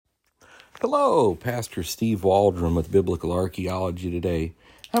Hello, Pastor Steve Waldron with Biblical Archaeology Today.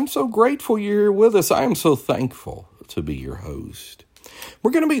 I'm so grateful you're here with us. I am so thankful to be your host. We're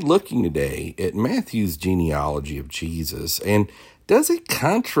going to be looking today at Matthew's genealogy of Jesus, and does it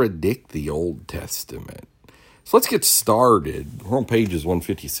contradict the Old Testament? So let's get started. We're on pages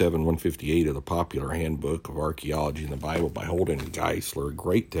 157, 158 of the Popular Handbook of Archaeology in the Bible by Holden and Geisler, a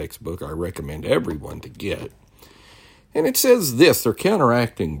great textbook I recommend everyone to get. And it says this, they're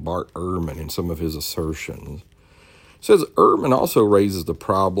counteracting Bart Ehrman in some of his assertions. It says Ehrman also raises the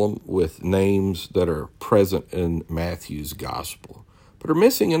problem with names that are present in Matthew's gospel, but are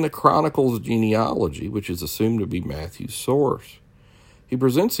missing in the Chronicles genealogy, which is assumed to be Matthew's source. He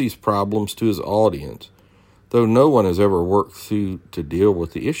presents these problems to his audience, though no one has ever worked through to deal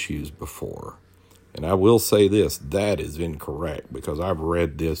with the issues before. And I will say this, that is incorrect, because I've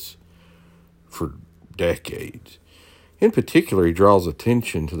read this for decades. In particular, he draws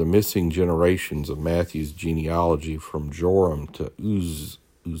attention to the missing generations of Matthew's genealogy from Joram to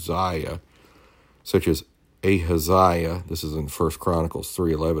Uzziah, such as Ahaziah, this is in 1 Chronicles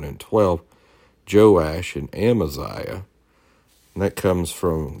 3:11 and 12, Joash and Amaziah. And that comes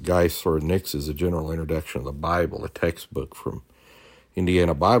from Geisler and Nix's A General Introduction of the Bible, a textbook from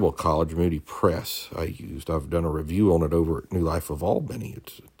Indiana Bible College, Moody Press I've done a review on it over at New Life of Albany.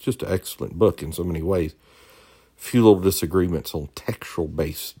 It's just an excellent book in so many ways. Few little disagreements on textual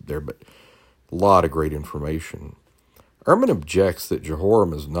base there, but a lot of great information. Ehrman objects that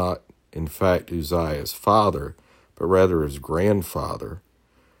Jehoram is not, in fact, Uzziah's father, but rather his grandfather.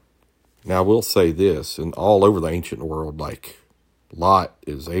 Now, I will say this, and all over the ancient world, like Lot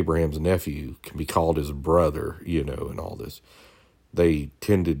is Abraham's nephew, can be called his brother, and all this. They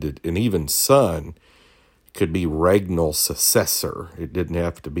tended to, and even son could be regnal successor. It didn't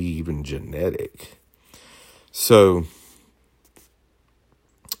have to be even genetic. So,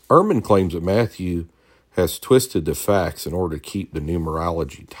 Ehrman claims that Matthew has twisted the facts in order to keep the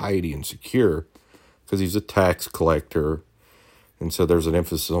numerology tidy and secure because he's a tax collector. And so there's an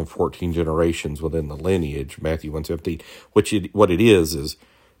emphasis on 14 generations within the lineage, Matthew 1:17. What it is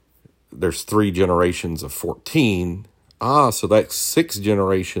there's 3 generations of 14. So that's 6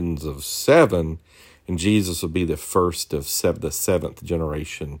 generations of 7, and Jesus would be the first of the 7th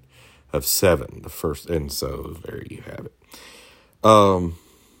generation of 7, the first, and so there you have it.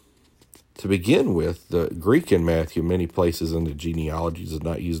 To begin with, the Greek in Matthew, many places in the genealogies does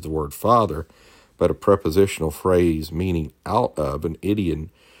not use the word father, but a prepositional phrase meaning out of, an idiom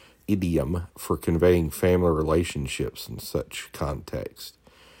for conveying family relationships in such context.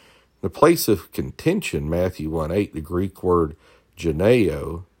 In the place of contention, Matthew 1:8, the Greek word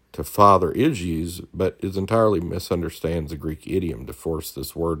geneo, to father is used, but is entirely misunderstands the Greek idiom to force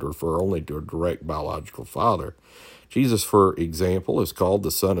this word to refer only to a direct biological father. Jesus, for example, is called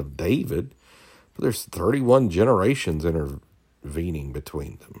the son of David, but there's 31 generations intervening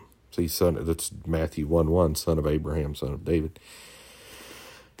between them. See, that's Matthew 1:1, son of Abraham, son of David.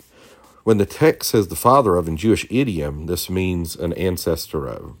 When the text says the father of in Jewish idiom, this means an ancestor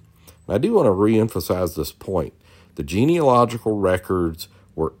of. And I do want to reemphasize this point. The genealogical records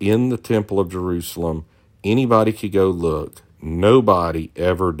were in the Temple of Jerusalem. Anybody could go look. Nobody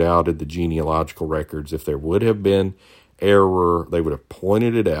ever doubted the genealogical records. If there would have been error, they would have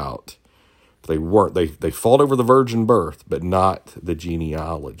pointed it out. They weren't. They fought over the virgin birth, but not the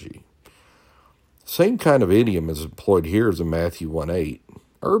genealogy. Same kind of idiom is employed here as in Matthew 1:8.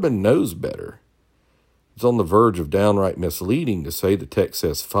 Ehrman knows better. It's on the verge of downright misleading to say the text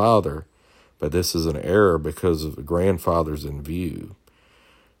says father, but this is an error because of the grandfathers in view.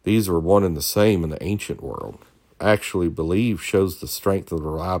 These were one and the same in the ancient world. I actually believe shows the strength and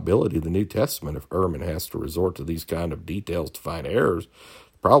reliability of the New Testament if Ehrman has to resort to these kind of details to find errors.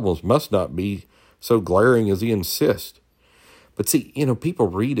 The problems must not be so glaring as he insists. But see, people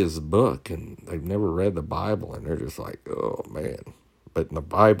read his book and they've never read the Bible and they're just like, oh man. But in the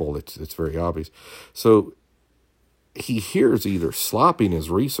Bible, it's very obvious. So he hears either slopping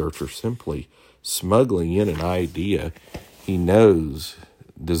his research or simply smuggling in an idea he knows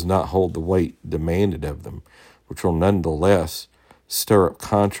does not hold the weight demanded of them, which will nonetheless stir up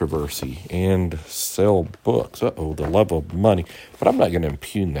controversy and sell books. The love of money. But I'm not going to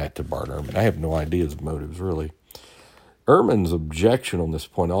impugn that to Bart Ehrman. I have no idea his motives, really. Ehrman's objection on this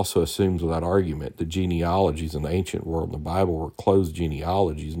point also assumes without argument the genealogies in the ancient world in the Bible were closed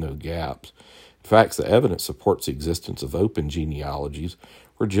genealogies, no gaps. In fact, the evidence supports the existence of open genealogies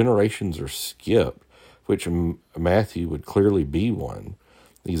where generations are skipped, which Matthew would clearly be one.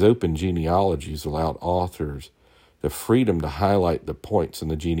 These open genealogies allowed authors the freedom to highlight the points in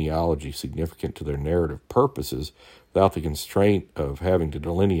the genealogy significant to their narrative purposes without the constraint of having to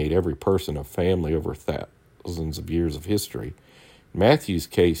delineate every person of family over thousands of years of history. In Matthew's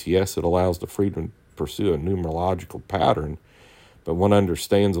case, yes, it allows the freedom to pursue a numerological pattern, but one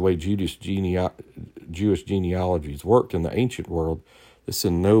understands the way Jewish genealogies worked in the ancient world. This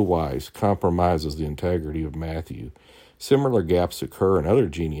in no wise compromises the integrity of Matthew. Similar gaps occur in other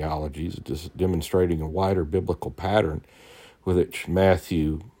genealogies, demonstrating a wider biblical pattern with which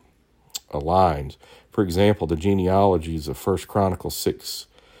Matthew aligns. For example, the genealogies of 1 Chronicles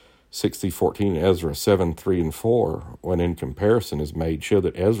 6:14, Ezra 7:3-4, when in comparison is made, show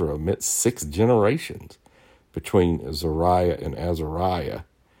that Ezra omits 6 generations between Zariah and Azariah.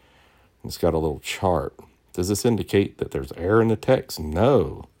 It's got a little chart. Does this indicate that there's error in the text?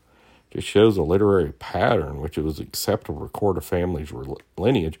 No. It just shows a literary pattern, which it was acceptable to record a family's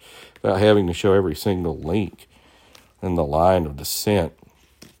lineage without having to show every single link in the line of descent.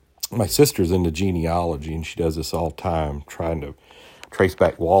 My sister's into genealogy, and she does this all the time, trying to trace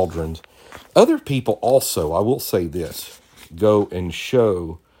back Waldrons. Other people also, I will say this, go and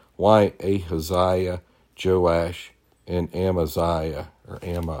show why Ahaziah, Joash, and Amaziah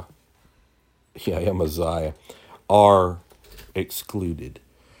are excluded.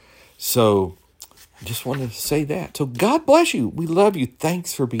 So I just wanted to say that. So God bless you. We love you.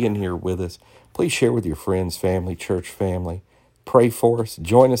 Thanks for being here with us. Please share with your friends, family, church family. Pray for us.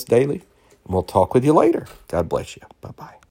 Join us daily, and we'll talk with you later. God bless you. Bye-bye.